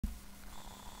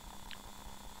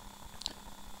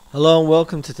Hello and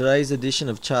welcome to today's edition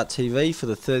of Chart TV for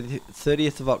the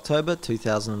 30th of October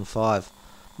 2005.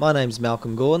 My name's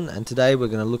Malcolm Gordon and today we're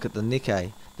going to look at the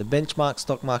Nikkei, the benchmark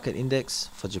stock market index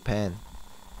for Japan.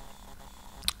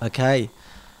 Okay,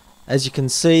 as you can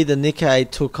see, the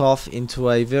Nikkei took off into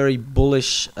a very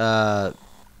bullish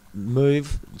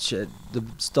move. The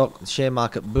share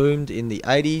market boomed in the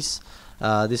 80s.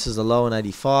 This is a low in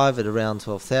 85 at around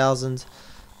 12,000.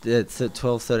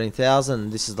 13,000.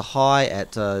 This is the high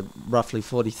at roughly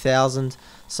 40,000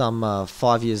 some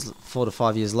 4 to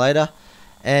 5 years later,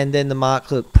 and then the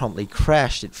market promptly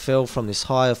crashed. It fell from this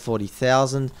high of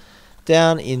 40,000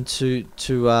 down into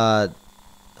a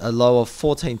low of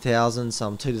 14,000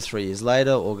 some 2 to 3 years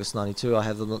later, August 92. I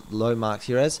have the low marked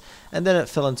here as, and then it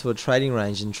fell into a trading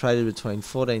range and traded between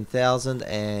 14,000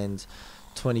 and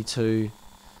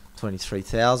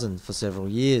 23,000 for several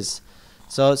years.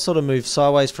 So it sort of moved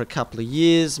sideways for a couple of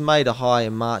years, made a high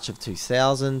in March of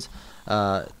 2000,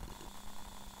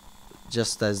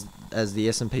 just as the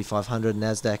S&P 500,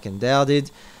 Nasdaq and Dow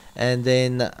did, and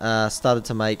then started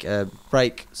to make a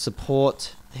break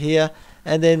support here,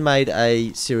 and then made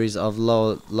a series of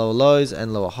lower lows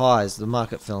and lower highs. The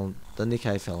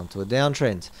Nikkei fell into a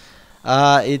downtrend.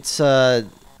 It's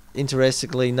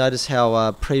interestingly, notice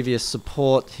how previous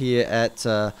support here at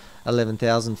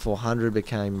 11,400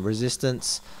 became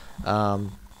resistance.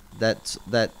 That's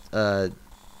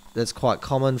quite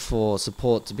common for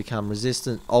support to become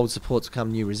resistant, old support to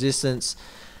become new resistance,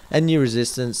 and new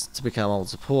resistance to become old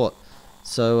support.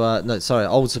 So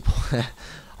old support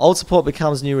old support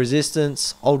becomes new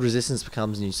resistance, old resistance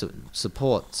becomes new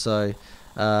support. So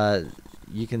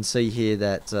you can see here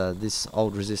that this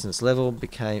old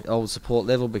support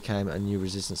level became a new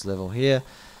resistance level here,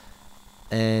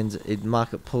 and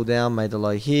market pulled down, made a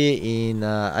low here in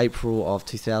April of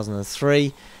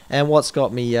 2003. And what's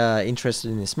got me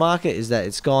interested in this market is that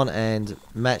it's gone and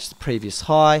matched the previous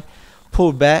high,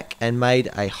 pulled back and made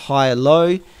a higher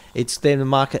low. Then the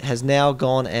market has now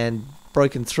gone and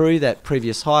broken through that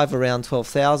previous high of around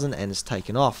 12,000 and it's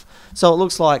taken off. So it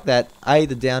looks like that A,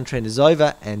 the downtrend is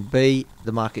over, and B,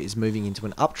 the market is moving into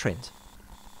an uptrend.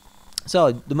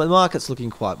 So the market's looking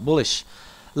quite bullish.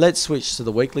 Let's switch to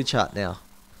the weekly chart now.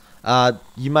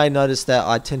 You may notice that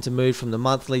I tend to move from the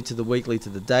monthly to the weekly to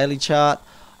the daily chart.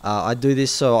 I do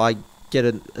this so I get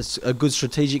a good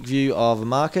strategic view of a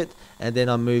market, and then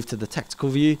I move to the tactical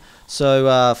view.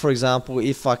 So for example,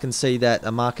 if I can see that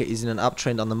a market is in an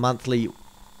uptrend on the monthly,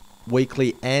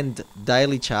 weekly and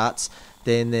daily charts,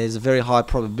 then there's a very high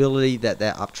probability that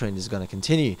that uptrend is going to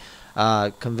continue.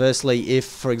 Conversely, if,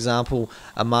 for example,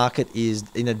 a market is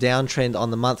in a downtrend on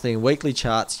the monthly and weekly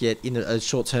charts, yet in a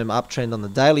short-term uptrend on the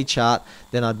daily chart,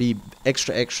 then I'd be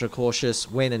extra cautious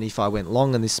when and if I went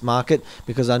long in this market,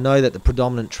 because I know that the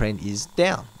predominant trend is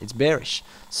down. It's bearish.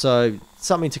 So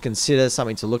something to consider,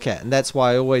 something to look at, and that's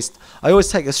why I always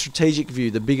take a strategic view,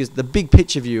 the big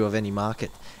picture view of any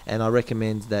market, and I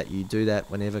recommend that you do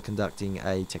that whenever conducting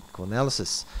a technical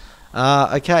analysis.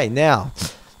 Okay, now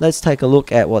let's take a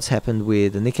look at what's happened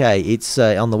with the Nikkei. It's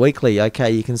on the weekly. Okay,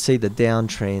 you can see the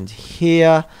downtrend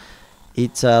here.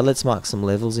 Let's mark some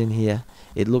levels in here.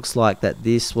 It looks like that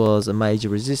this was a major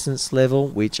resistance level,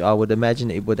 which I would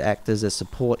imagine it would act as a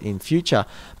support in future.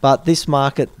 But this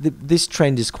market, this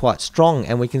trend is quite strong,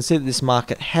 and we can see that this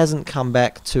market hasn't come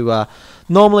back to.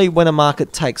 Normally, when a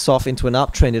market takes off into an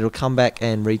uptrend, it'll come back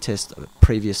and retest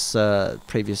previous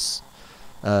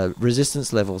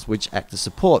resistance levels, which act as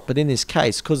support. But in this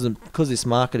case, because this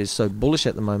market is so bullish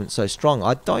at the moment, so strong,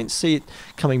 I don't see it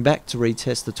coming back to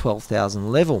retest the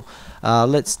 12,000 level.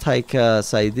 Let's take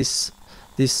say this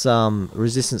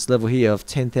resistance level here of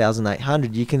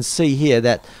 10,800. You can see here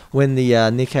that when the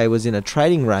Nikkei was in a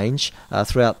trading range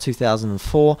throughout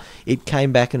 2004, it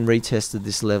came back and retested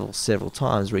this level several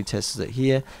times. Retested it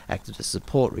here, acted as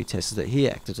support, retested it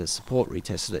here, acted as support,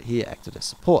 retested it here, acted as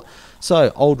support.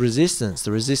 So old resistance,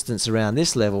 the resistance around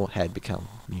this level, had become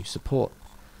new support.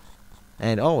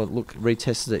 And oh, look,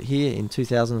 retested it here in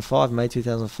 2005, May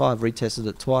 2005, retested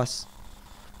it twice.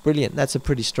 Brilliant. That's a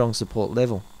pretty strong support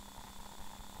level.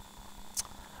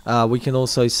 We can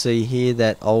also see here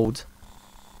that old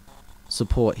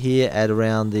support here at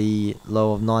around the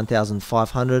low of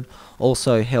 9,500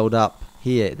 also held up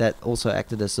here. That also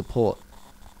acted as support.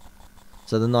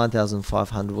 So the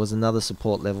 9,500 was another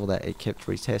support level that it kept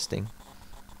retesting.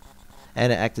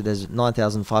 And it acted as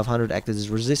 9,500 acted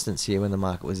as resistance here when the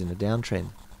market was in a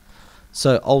downtrend.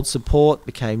 So old support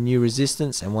became new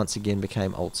resistance, and once again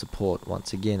became old support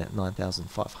once again at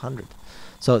 9,500.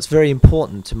 So it's very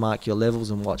important to mark your levels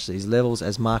and watch these levels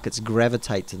as markets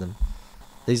gravitate to them.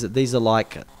 These are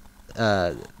like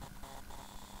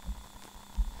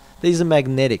These are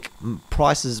magnetic.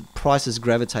 Prices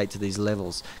gravitate to these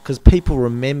levels because people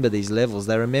remember these levels.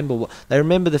 They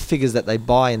remember the figures that they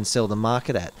buy and sell the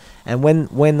market at. And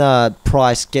when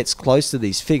price gets close to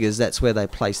these figures, that's where they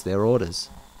place their orders.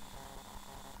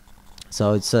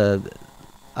 So it's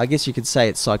I guess you could say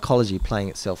it's psychology playing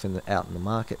itself out in the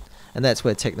market, and that's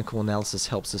where technical analysis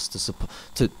helps us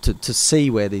to see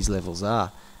where these levels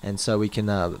are, and so we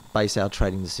can base our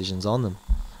trading decisions on them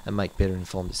and make better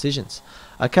informed decisions.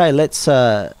 Okay, let's.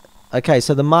 Okay,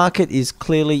 so the market is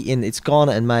clearly in. It's gone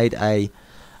and made a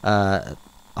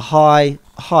high,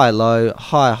 low,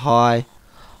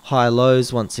 high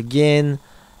lows once again,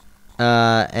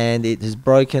 and it has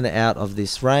broken out of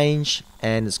this range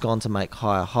and it's gone to make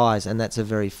higher highs, and that's a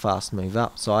very fast move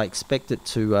up. So I expect it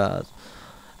to.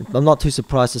 I'm not too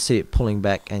surprised to see it pulling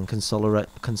back and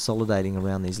consolidating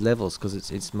around these levels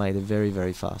because it's made a very,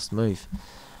 very fast move.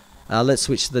 Let's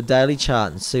switch to the daily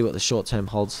chart and see what the short term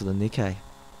holds for the Nikkei.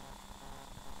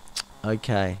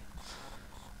 Okay.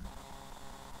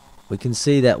 We can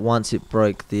see that once it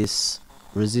broke this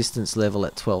resistance level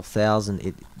at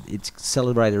 12,000, it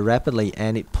accelerated rapidly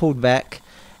and it pulled back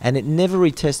and it never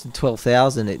retested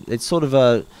 12,000. It sort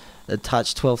of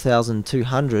touched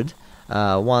 12,200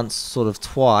 once, sort of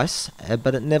twice,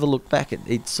 but it never looked back.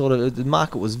 The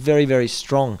market was very, very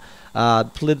strong.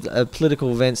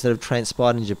 Political events that have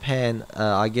transpired in Japan,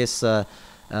 I guess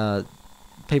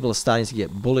people are starting to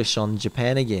get bullish on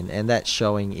Japan again, and that's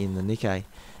showing in the Nikkei.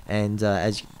 And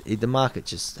the market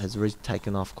just has really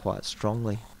taken off quite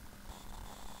strongly.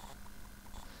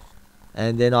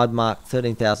 And then I'd mark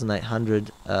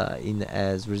 13,800 in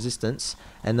as resistance,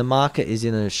 and the market is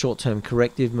in a short-term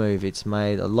corrective move. It's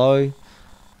made a lower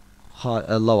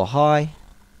high,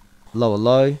 lower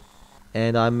low,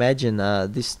 and I imagine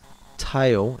this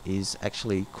tail is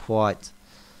actually quite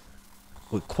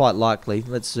likely.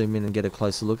 Let's zoom in and get a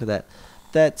closer look at that.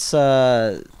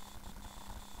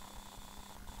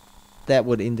 That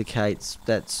would indicate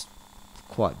that's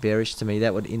quite bearish to me.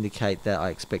 That would indicate that I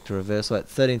expect a reversal at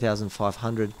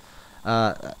 13,500.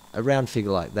 A round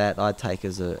figure like that I take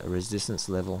as a resistance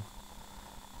level.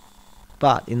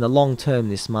 But in the long term,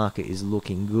 this market is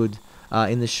looking good.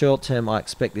 In the short term, I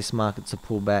expect this market to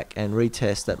pull back and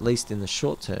retest, at least in the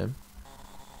short term,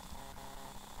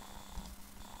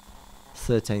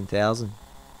 13,000.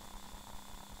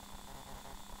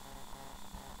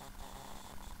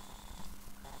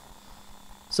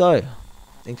 So,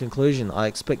 in conclusion, I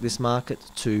expect this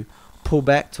market to pull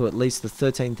back to at least the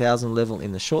 13,000 level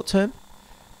in the short term,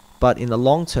 but in the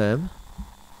long term,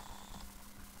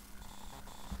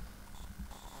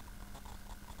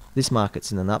 this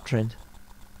market's in an uptrend.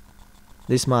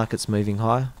 This market's moving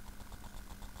higher.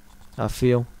 I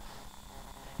feel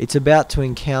it's about to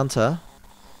encounter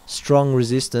strong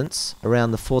resistance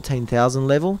around the 14,000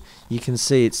 level. You can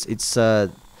see it's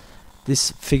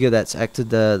this figure that's acted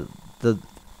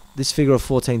this figure of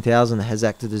 14,000 has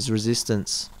acted as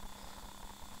resistance.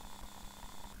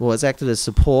 Well, it's acted as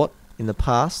support in the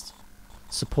past,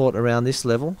 support around this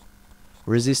level,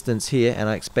 resistance here, and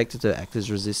I expect it to act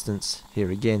as resistance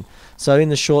here again. So in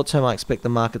the short term, I expect the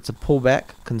market to pull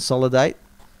back, consolidate,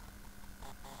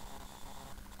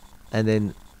 and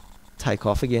then take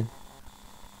off again.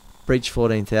 Breach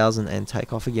 14,000 and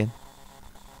take off again.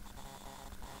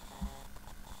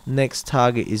 Next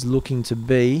target is looking to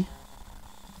be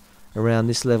around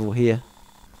this level here,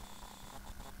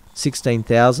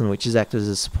 16,000, which is acted as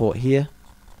a support here,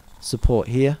 support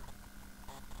here,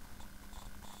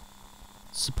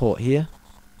 support here,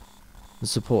 and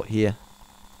support here.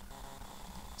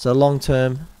 So long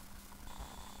term,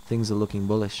 things are looking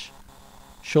bullish.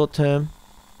 Short term,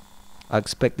 I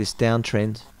expect this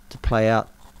downtrend to play out,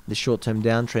 the short term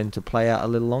downtrend to play out a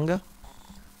little longer.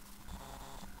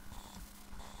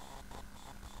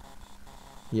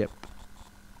 Yep.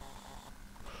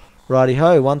 Righty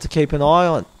ho, one to keep an eye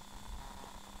on.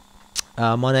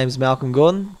 My name's Malcolm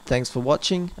Gordon. Thanks for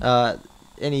watching.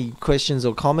 Any questions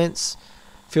or comments,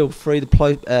 feel free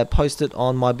to post it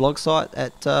on my blog site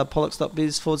at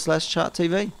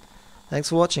pollux.biz/charttv. Thanks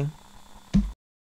for watching.